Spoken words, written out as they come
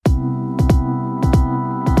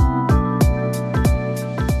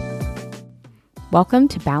Welcome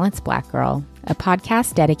to Balanced Black Girl, a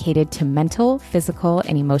podcast dedicated to mental, physical,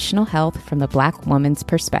 and emotional health from the Black woman's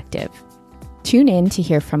perspective. Tune in to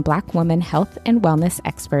hear from Black woman health and wellness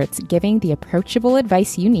experts giving the approachable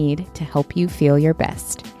advice you need to help you feel your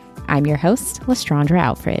best. I'm your host, Lestraundra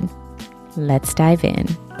Alfred. Let's dive in.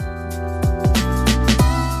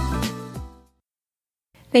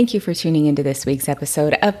 Thank you for tuning into this week's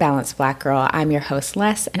episode of Balanced Black Girl. I'm your host,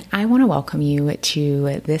 Les, and I want to welcome you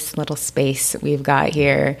to this little space we've got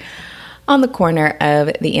here on the corner of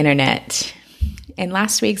the internet. In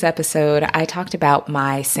last week's episode, I talked about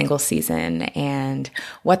my single season and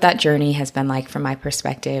what that journey has been like from my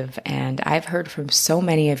perspective, and I've heard from so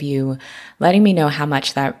many of you letting me know how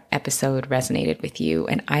much that episode resonated with you,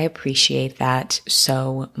 and I appreciate that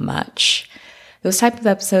so much. Those type of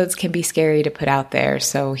episodes can be scary to put out there,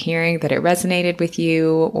 so hearing that it resonated with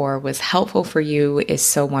you or was helpful for you is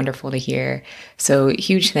so wonderful to hear. So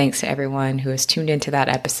huge thanks to everyone who has tuned into that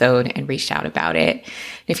episode and reached out about it.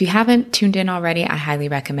 If you haven't tuned in already, I highly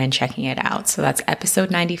recommend checking it out. So that's episode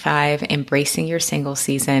 95, Embracing Your Single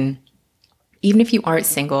Season. Even if you aren't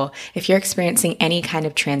single, if you're experiencing any kind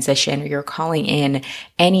of transition or you're calling in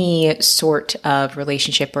any sort of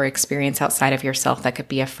relationship or experience outside of yourself, that could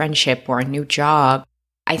be a friendship or a new job,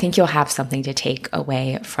 I think you'll have something to take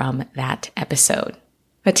away from that episode.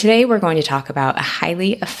 But today we're going to talk about a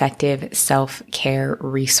highly effective self-care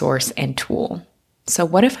resource and tool. So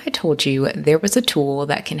what if I told you there was a tool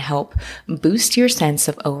that can help boost your sense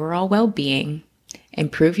of overall well-being,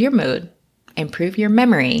 improve your mood, improve your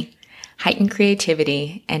memory, heighten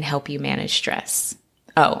creativity, and help you manage stress?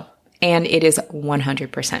 Oh, and it is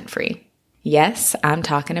 100% free. Yes, I'm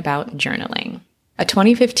talking about journaling. A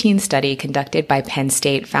 2015 study conducted by Penn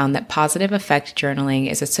State found that positive effect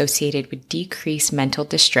journaling is associated with decreased mental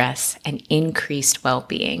distress and increased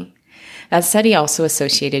well-being. That study also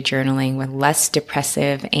associated journaling with less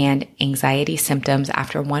depressive and anxiety symptoms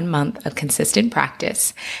after 1 month of consistent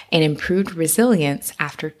practice and improved resilience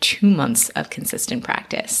after 2 months of consistent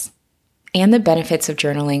practice. And the benefits of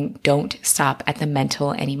journaling don't stop at the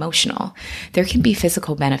mental and emotional. There can be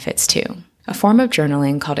physical benefits too. A form of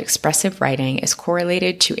journaling called expressive writing is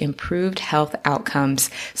correlated to improved health outcomes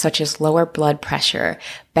such as lower blood pressure,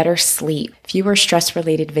 better sleep, fewer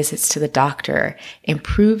stress-related visits to the doctor,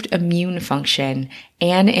 improved immune function,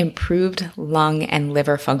 and improved lung and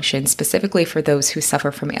liver function, specifically for those who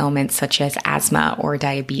suffer from ailments such as asthma or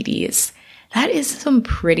diabetes. That is some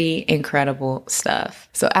pretty incredible stuff.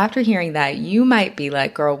 So after hearing that, you might be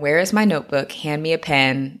like, girl, where is my notebook? Hand me a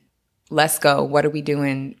pen. Let's go. What are we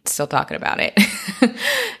doing? Still talking about it.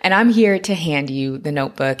 And I'm here to hand you the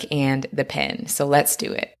notebook and the pen. So let's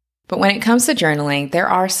do it. But when it comes to journaling, there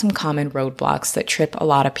are some common roadblocks that trip a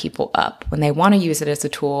lot of people up when they want to use it as a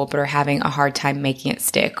tool, but are having a hard time making it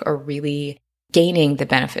stick or really gaining the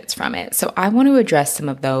benefits from it. So I want to address some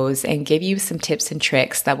of those and give you some tips and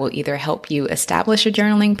tricks that will either help you establish a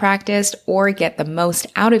journaling practice or get the most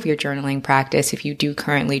out of your journaling practice if you do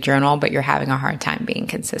currently journal, but you're having a hard time being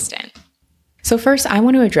consistent. So first, I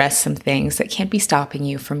want to address some things that can be stopping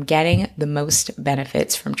you from getting the most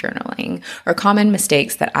benefits from journaling, or common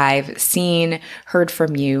mistakes that I've seen, heard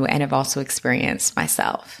from you, and have also experienced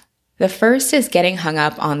myself. The first is getting hung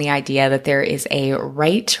up on the idea that there is a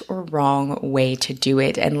right or wrong way to do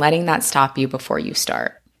it and letting that stop you before you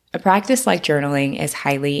start. A practice like journaling is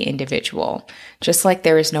highly individual. Just like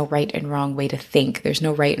there is no right and wrong way to think, there's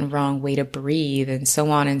no right and wrong way to breathe, and so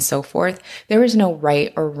on and so forth, there is no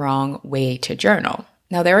right or wrong way to journal.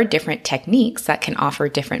 Now, there are different techniques that can offer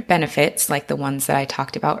different benefits, like the ones that I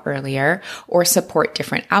talked about earlier, or support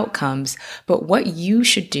different outcomes. But what you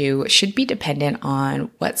should do should be dependent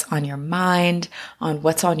on what's on your mind, on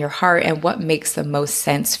what's on your heart, and what makes the most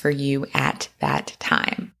sense for you at that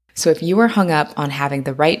time. So if you are hung up on having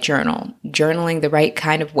the right journal, journaling the right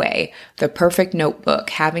kind of way, the perfect notebook,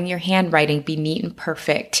 having your handwriting be neat and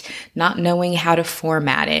perfect, not knowing how to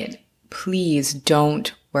format it, please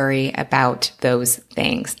don't worry about those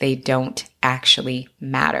things. They don't actually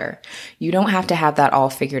matter. You don't have to have that all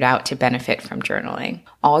figured out to benefit from journaling.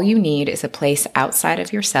 All you need is a place outside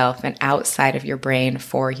of yourself and outside of your brain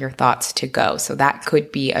for your thoughts to go. So that could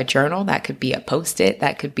be a journal, that could be a Post-it,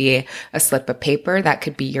 that could be a slip of paper, that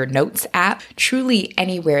could be your notes app, truly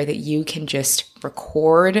anywhere that you can just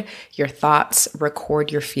record your thoughts,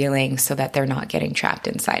 record your feelings so that they're not getting trapped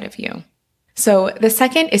inside of you. So the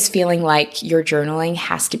second is feeling like your journaling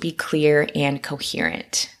has to be clear and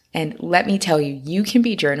coherent. And let me tell you, you can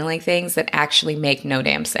be journaling things that actually make no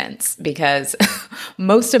damn sense, because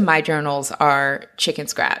most of my journals are chicken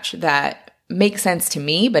scratch that make sense to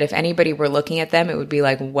me, but if anybody were looking at them, it would be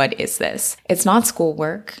like, what is this? It's not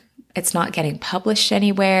schoolwork. It's not getting published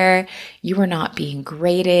anywhere. You are not being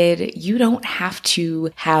graded. You don't have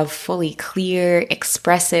to have fully clear,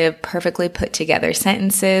 expressive, perfectly put together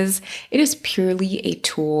sentences. It is purely a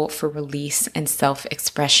tool for release and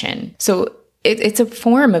self-expression. So it's a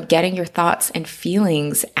form of getting your thoughts and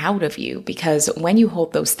feelings out of you, because when you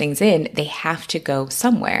hold those things in, they have to go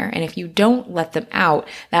somewhere. And if you don't let them out,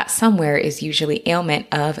 that somewhere is usually ailment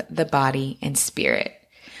of the body and spirit.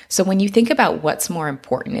 So when you think about what's more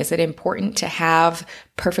important, is it important to have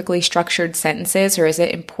perfectly structured sentences, or is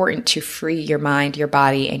it important to free your mind, your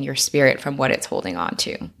body, and your spirit from what it's holding on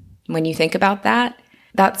to? When you think about that,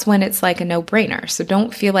 that's when it's like a no-brainer. So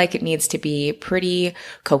don't feel like it needs to be pretty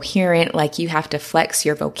coherent, like you have to flex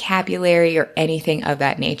your vocabulary or anything of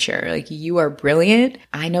that nature. Like, you are brilliant.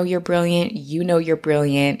 I know you're brilliant. You know you're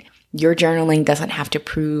brilliant. Your journaling doesn't have to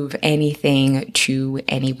prove anything to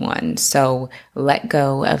anyone. So let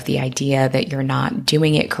go of the idea that you're not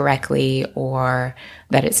doing it correctly or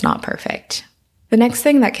that it's not perfect. The next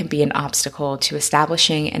thing that can be an obstacle to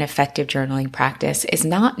establishing an effective journaling practice is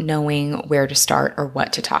not knowing where to start or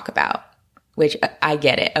what to talk about, which I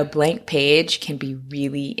get it. A blank page can be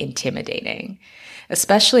really intimidating,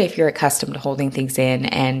 especially if you're accustomed to holding things in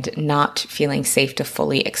and not feeling safe to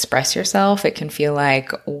fully express yourself. It can feel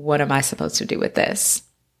like, what am I supposed to do with this?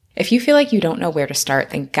 If you feel like you don't know where to start,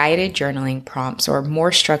 then guided journaling prompts or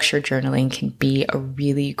more structured journaling can be a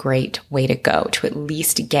really great way to go to at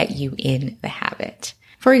least get you in the habit.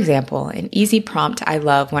 For example, an easy prompt I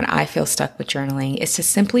love when I feel stuck with journaling is to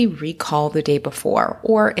simply recall the day before,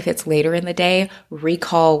 or if it's later in the day,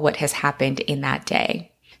 recall what has happened in that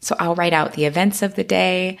day. So I'll write out the events of the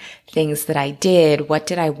day, things that I did, what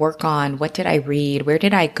did I work on, what did I read, where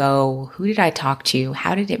did I go, who did I talk to,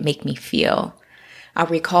 how did it make me feel? I'll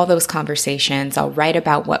recall those conversations. I'll write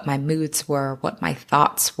about what my moods were, what my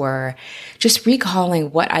thoughts were, just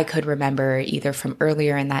recalling what I could remember either from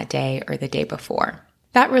earlier in that day or the day before.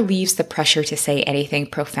 That relieves the pressure to say anything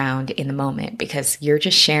profound in the moment because you're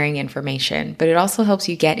just sharing information, but it also helps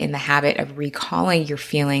you get in the habit of recalling your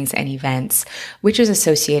feelings and events, which is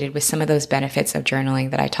associated with some of those benefits of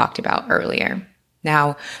journaling that I talked about earlier.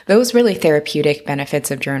 Now, those really therapeutic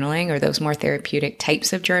benefits of journaling, or those more therapeutic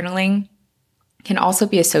types of journaling, can also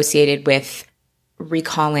be associated with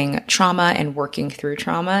recalling trauma and working through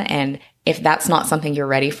trauma. And if that's not something you're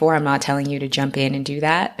ready for, I'm not telling you to jump in and do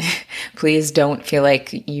that. Please don't feel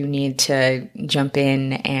like you need to jump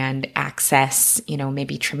in and access,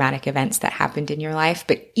 maybe traumatic events that happened in your life.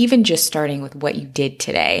 But even just starting with what you did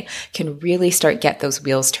today can really get those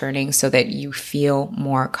wheels turning so that you feel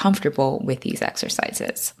more comfortable with these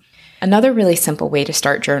exercises. Another really simple way to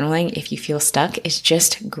start journaling if you feel stuck is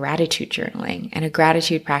just gratitude journaling. And a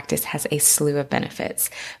gratitude practice has a slew of benefits.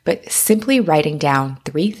 But simply writing down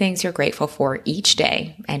 3 things you're grateful for each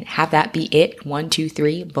day and have that be it, 1, 2,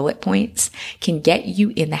 3 bullet points, can get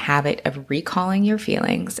you in the habit of recalling your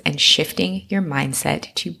feelings and shifting your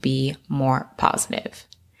mindset to be more positive.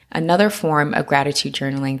 Another form of gratitude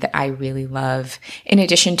journaling that I really love, in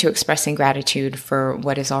addition to expressing gratitude for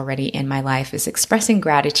what is already in my life, is expressing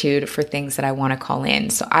gratitude for things that I want to call in.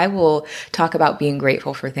 So I will talk about being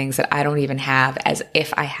grateful for things that I don't even have as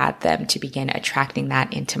if I had them to begin attracting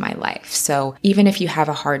that into my life. So even if you have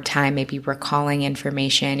a hard time maybe recalling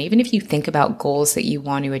information, even if you think about goals that you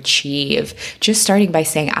want to achieve, just starting by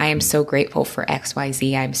saying, I am so grateful for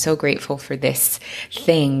XYZ. I'm so grateful for this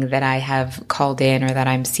thing that I have called in or that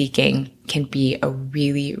I'm seeking can be a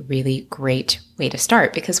really, really great way to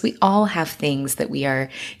start, because we all have things that we are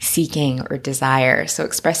seeking or desire. So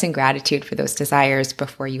expressing gratitude for those desires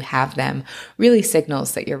before you have them really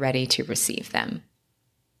signals that you're ready to receive them.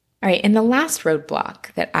 All right, and the last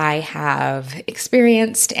roadblock that I have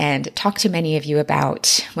experienced and talked to many of you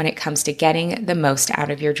about when it comes to getting the most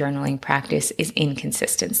out of your journaling practice is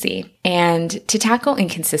inconsistency. And to tackle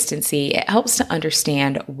inconsistency, it helps to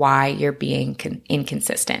understand why you're being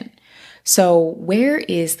inconsistent. So where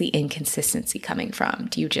is the inconsistency coming from?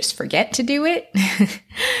 Do you just forget to do it?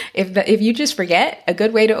 If you just forget, a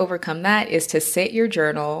good way to overcome that is to sit your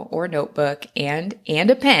journal or notebook and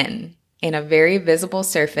a pen in a very visible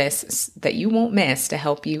surface that you won't miss to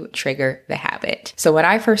help you trigger the habit. So when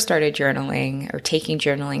I first started journaling or taking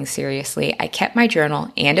journaling seriously, I kept my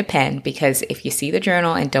journal and a pen, because if you see the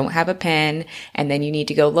journal and don't have a pen, and then you need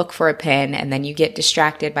to go look for a pen, and then you get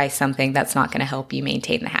distracted by something, that's not going to help you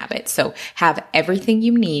maintain the habit. So have everything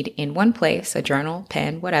you need in one place, a journal,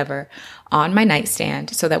 pen, whatever, on my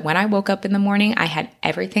nightstand, so that when I woke up in the morning, I had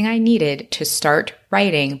everything I needed to start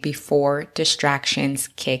writing before distractions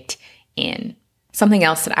kicked in. Something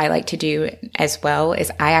else that I like to do as well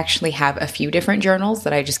is I actually have a few different journals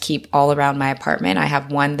that I just keep all around my apartment. I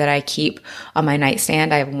have one that I keep on my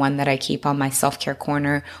nightstand. I have one that I keep on my self-care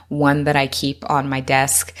corner, one that I keep on my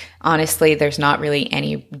desk. Honestly, there's not really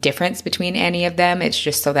any difference between any of them. It's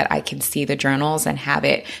just so that I can see the journals and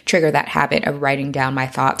trigger that habit of writing down my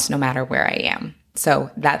thoughts no matter where I am.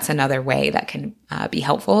 So that's another way that can be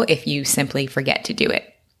helpful if you simply forget to do it.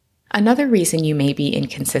 Another reason you may be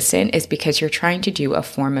inconsistent is because you're trying to do a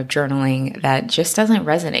form of journaling that just doesn't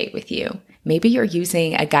resonate with you. Maybe you're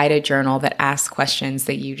using a guided journal that asks questions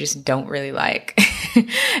that you just don't really like,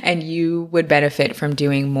 and you would benefit from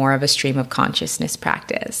doing more of a stream of consciousness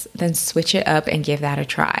practice. Then switch it up and give that a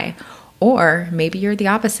try. Or maybe you're the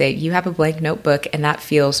opposite. You have a blank notebook and that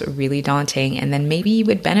feels really daunting. And then maybe you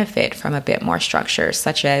would benefit from a bit more structure,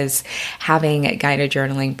 such as having guided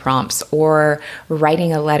journaling prompts or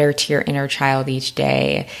writing a letter to your inner child each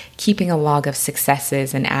day, keeping a log of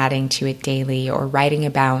successes and adding to it daily, or writing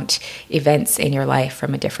about events in your life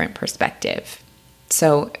from a different perspective.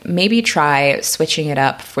 So maybe try switching it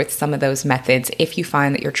up with some of those methods if you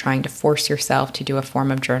find that you're trying to force yourself to do a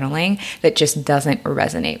form of journaling that just doesn't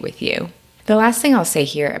resonate with you. The last thing I'll say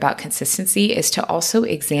here about consistency is to also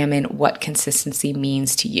examine what consistency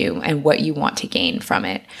means to you and what you want to gain from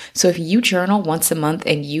it. So if you journal once a month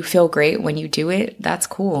and you feel great when you do it, that's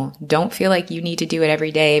cool. Don't feel like you need to do it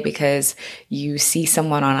every day because you see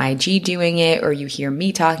someone on IG doing it or you hear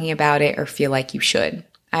me talking about it or feel like you should.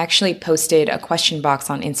 I actually posted a question box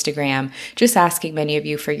on Instagram just asking many of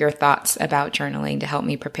you for your thoughts about journaling to help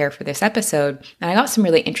me prepare for this episode. And I got some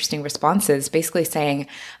really interesting responses basically saying,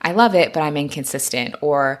 I love it, but I'm inconsistent,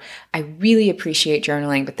 or I really appreciate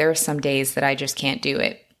journaling, but there are some days that I just can't do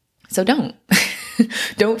it. So don't.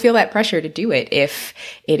 Don't feel that pressure to do it if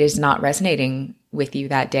it is not resonating with you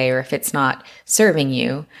that day or if it's not serving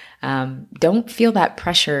you. Don't feel that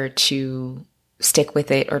pressure to stick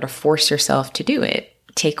with it or to force yourself to do it.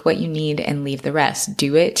 Take what you need and leave the rest.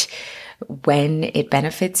 Do it when it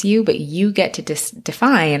benefits you, but you get to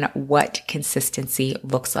define what consistency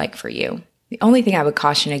looks like for you. The only thing I would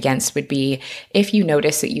caution against would be if you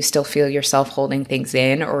notice that you still feel yourself holding things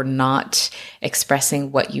in or not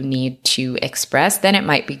expressing what you need to express, then it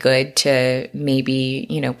might be good to maybe,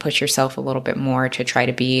 push yourself a little bit more to try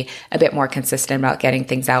to be a bit more consistent about getting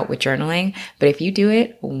things out with journaling. But if you do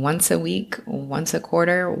it once a week, once a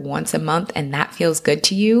quarter, once a month, and that feels good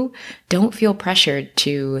to you, don't feel pressured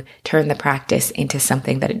to turn the practice into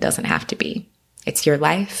something that it doesn't have to be. It's your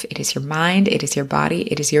life, it is your mind, it is your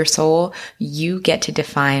body, it is your soul. You get to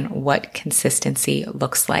define what consistency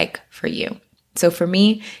looks like for you. So for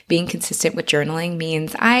me, being consistent with journaling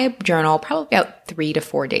means I journal probably about 3 to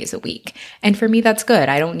 4 days a week. And for me, that's good.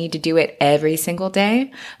 I don't need to do it every single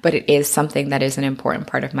day, but it is something that is an important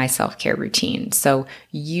part of my self-care routine. So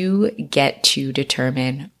you get to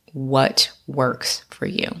determine what works for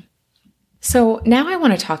you. So now I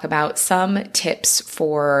want to talk about some tips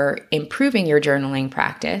for improving your journaling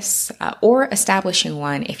practice or establishing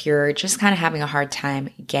one if you're just kind of having a hard time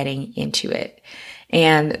getting into it.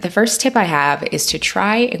 And the first tip I have is to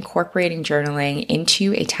try incorporating journaling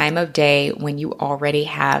into a time of day when you already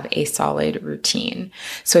have a solid routine.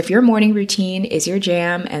 So if your morning routine is your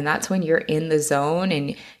jam and that's when you're in the zone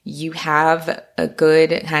and you have a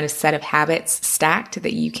good kind of set of habits stacked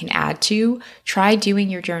that you can add to, try doing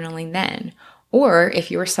your journaling then. Or if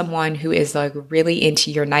you're someone who is like really into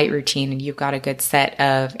your night routine and you've got a good set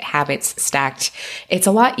of habits stacked, it's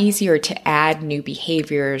a lot easier to add new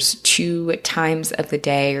behaviors to times of the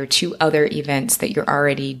day or to other events that you're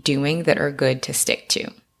already doing that are good to stick to.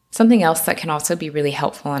 Something else that can also be really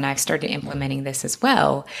helpful, and I've started implementing this as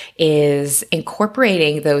well, is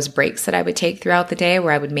incorporating those breaks that I would take throughout the day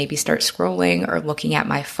where I would maybe start scrolling or looking at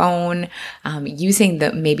my phone, using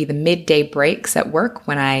maybe the midday breaks at work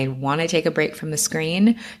when I want to take a break from the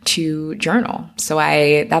screen to journal. So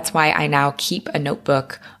that's why I now keep a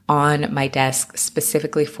notebook on my desk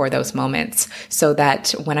specifically for those moments so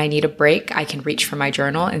that when I need a break, I can reach for my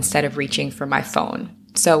journal instead of reaching for my phone.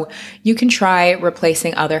 So you can try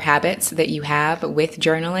replacing other habits that you have with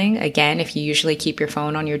journaling. Again, if you usually keep your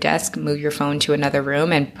phone on your desk, move your phone to another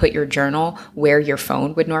room and put your journal where your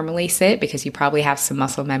phone would normally sit because you probably have some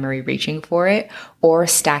muscle memory reaching for it, or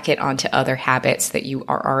stack it onto other habits that you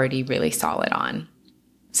are already really solid on.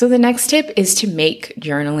 So the next tip is to make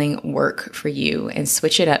journaling work for you and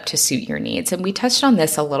switch it up to suit your needs. And we touched on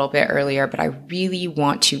this a little bit earlier, but I really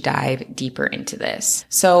want to dive deeper into this.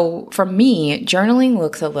 So for me, journaling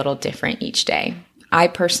looks a little different each day. I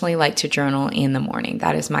personally like to journal in the morning.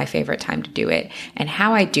 That is my favorite time to do it. And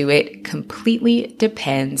how I do it completely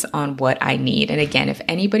depends on what I need. And again, if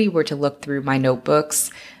anybody were to look through my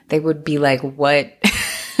notebooks, they would be like, what?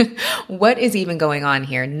 What is even going on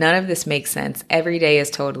here? None of this makes sense. Every day is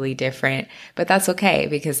totally different, but that's okay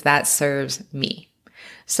because that serves me.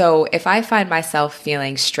 So if I find myself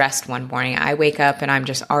feeling stressed one morning, I wake up and I'm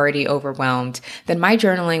just already overwhelmed, then my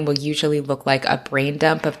journaling will usually look like a brain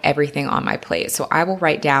dump of everything on my plate. So I will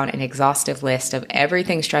write down an exhaustive list of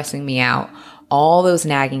everything stressing me out, all those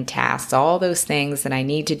nagging tasks, all those things that I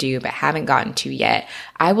need to do but haven't gotten to yet.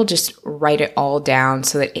 I will just write it all down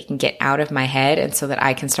so that it can get out of my head and so that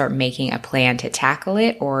I can start making a plan to tackle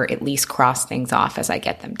it or at least cross things off as I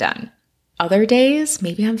get them done. Other days,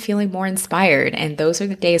 maybe I'm feeling more inspired, and those are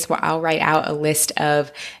the days where I'll write out a list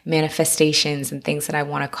of manifestations and things that I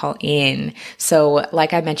want to call in. So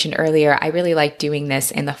like I mentioned earlier, I really like doing this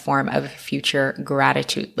in the form of a future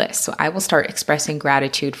gratitude list. So I will start expressing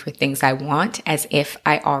gratitude for things I want as if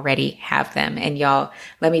I already have them. And y'all,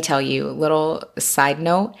 let me tell you, little side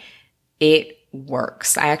note, it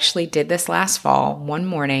works. I actually did this last fall. One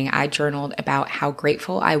morning, I journaled about how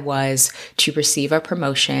grateful I was to receive a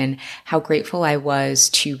promotion, how grateful I was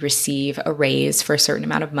to receive a raise for a certain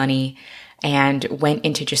amount of money, and went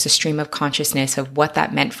into just a stream of consciousness of what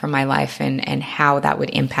that meant for my life and how that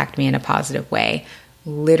would impact me in a positive way.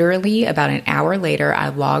 Literally about an hour later, I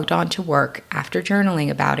logged on to work after journaling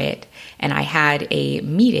about it, and I had a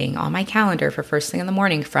meeting on my calendar for first thing in the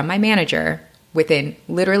morning from my manager. Within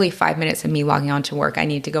literally 5 minutes of me logging on to work, I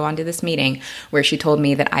need to go on to this meeting where she told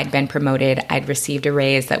me that I'd been promoted. I'd received a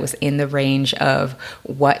raise that was in the range of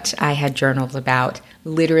what I had journaled about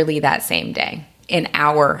literally that same day, an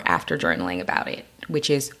hour after journaling about it, which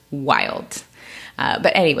is wild.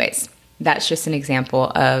 But anyways, that's just an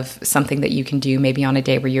example of something that you can do maybe on a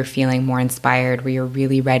day where you're feeling more inspired, where you're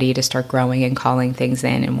really ready to start growing and calling things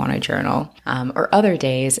in and want to journal. Or other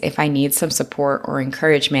days, if I need some support or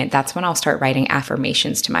encouragement, that's when I'll start writing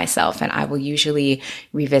affirmations to myself, and I will usually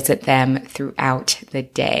revisit them throughout the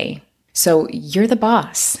day. So you're the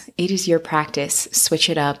boss. It is your practice. Switch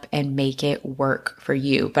it up and make it work for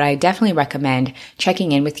you. But I definitely recommend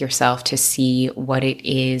checking in with yourself to see what it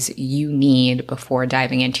is you need before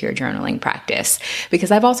diving into your journaling practice.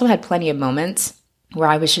 Because I've also had plenty of moments where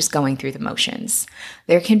I was just going through the motions.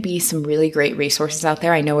 There can be some really great resources out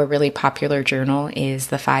there. I know a really popular journal is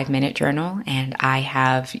the 5-Minute Journal, and I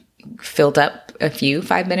have filled up a few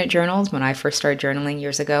 5-minute journals. When I first started journaling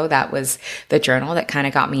years ago, that was the journal that kind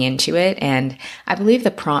of got me into it. And I believe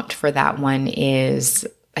the prompt for that one is,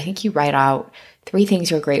 I think you write out 3 things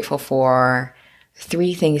you're grateful for,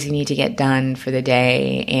 3 things you need to get done for the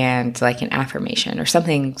day, and like an affirmation or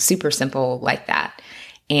something super simple like that.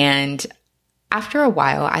 And after a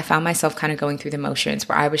while, I found myself kind of going through the motions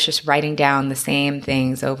where I was just writing down the same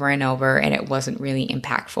things over and over, and it wasn't really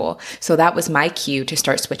impactful. So that was my cue to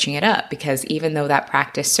start switching it up, because even though that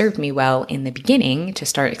practice served me well in the beginning to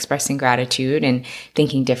start expressing gratitude and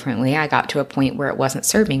thinking differently, I got to a point where it wasn't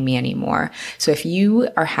serving me anymore. So if you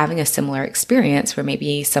are having a similar experience where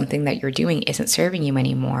maybe something that you're doing isn't serving you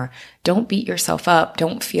anymore, don't beat yourself up.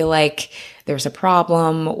 Don't feel like there's a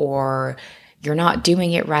problem or you're not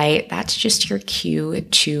doing it right. That's just your cue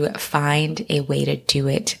to find a way to do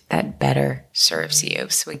it that better serves you.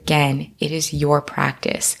 So again, it is your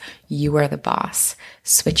practice. You are the boss.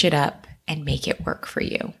 Switch it up and make it work for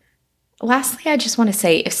you. Lastly, I just want to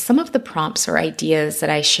say, if some of the prompts or ideas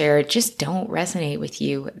that I shared just don't resonate with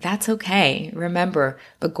you, that's okay. Remember,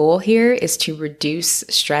 the goal here is to reduce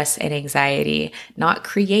stress and anxiety, not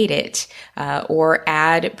create it or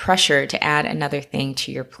add pressure to add another thing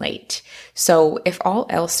to your plate. So if all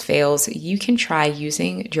else fails, you can try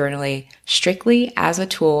using journaling strictly as a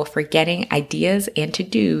tool for getting ideas and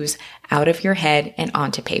to-dos out of your head and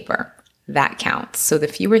onto paper. That counts. So the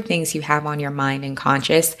fewer things you have on your mind and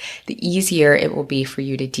conscious, the easier it will be for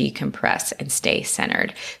you to decompress and stay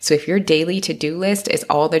centered. So if your daily to-do list is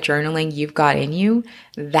all the journaling you've got in you,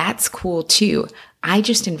 that's cool too. I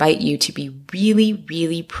just invite you to be really,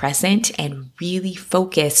 really present and really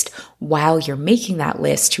focused while you're making that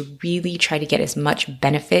list to really try to get as much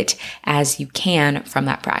benefit as you can from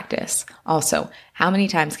that practice. Also, how many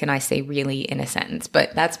times can I say really in a sentence?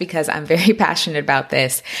 But that's because I'm very passionate about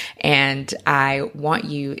this and I want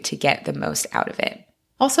you to get the most out of it.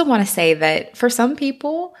 Also want to say that for some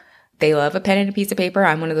people, they love a pen and a piece of paper.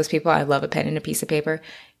 I'm one of those people. I love a pen and a piece of paper.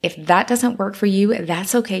 If that doesn't work for you,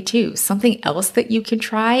 that's okay too. Something else that you can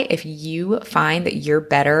try if you find that you're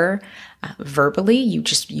better verbally, you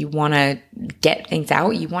want to get things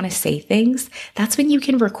out, you want to say things, that's when you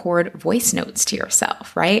can record voice notes to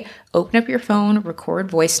yourself, right? Open up your phone,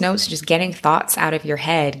 record voice notes, just getting thoughts out of your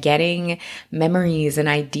head, getting memories and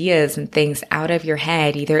ideas and things out of your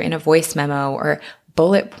head, either in a voice memo or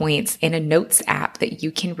bullet points in a notes app that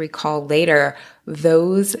you can recall later.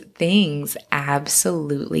 Those things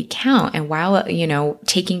absolutely count. And while,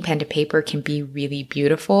 taking pen to paper can be really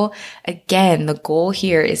beautiful, again, the goal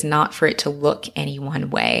here is not for it to look any one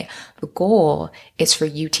way. The goal is for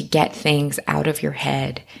you to get things out of your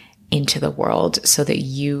head into the world so that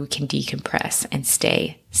you can decompress and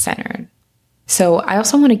stay centered. So I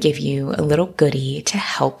also want to give you a little goodie to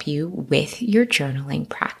help you with your journaling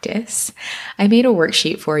practice. I made a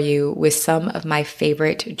worksheet for you with some of my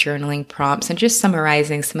favorite journaling prompts and just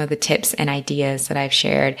summarizing some of the tips and ideas that I've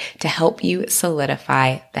shared to help you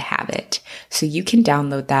solidify the habit. So you can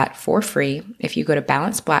download that for free if you go to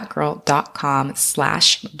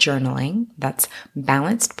balancedblackgirl.com/journaling. That's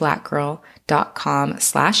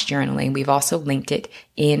balancedblackgirl.com/journaling. We've also linked it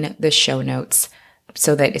in the show notes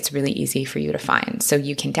so that it's really easy for you to find. So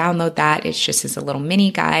you can download that. It's just as a little mini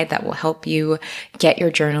guide that will help you get your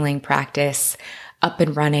journaling practice up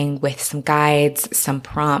and running with some guides, some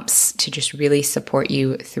prompts to just really support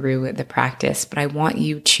you through the practice. But I want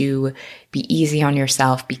you to be easy on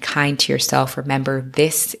yourself, be kind to yourself. Remember,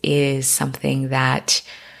 this is something that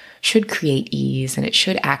should create ease and it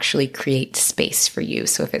should actually create space for you.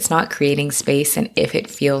 So if it's not creating space and if it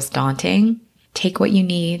feels daunting, take what you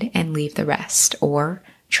need and leave the rest, or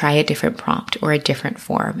try a different prompt or a different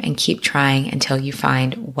form and keep trying until you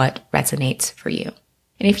find what resonates for you.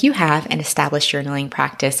 And if you have an established journaling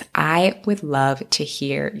practice, I would love to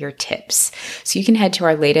hear your tips. So you can head to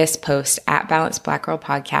our latest post at Balanced Black Girl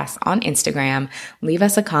Podcast on Instagram, leave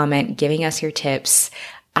us a comment giving us your tips.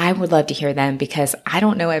 I would love to hear them because I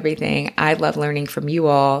don't know everything. I love learning from you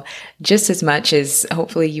all just as much as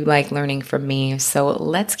hopefully you like learning from me. So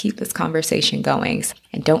let's keep this conversation going.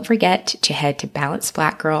 And don't forget to head to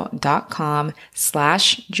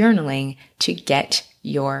balancedblackgirl.com/journaling to get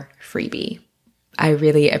your freebie. I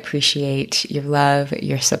really appreciate your love,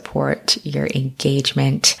 your support, your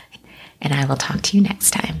engagement, and I will talk to you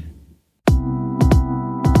next time.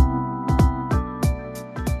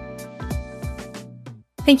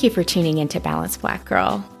 Thank you for tuning into Balanced Black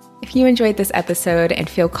Girl. If you enjoyed this episode and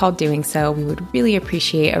feel called doing so, we would really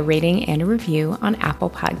appreciate a rating and a review on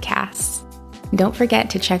Apple Podcasts. Don't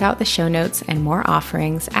forget to check out the show notes and more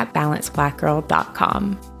offerings at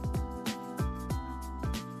balancedblackgirl.com.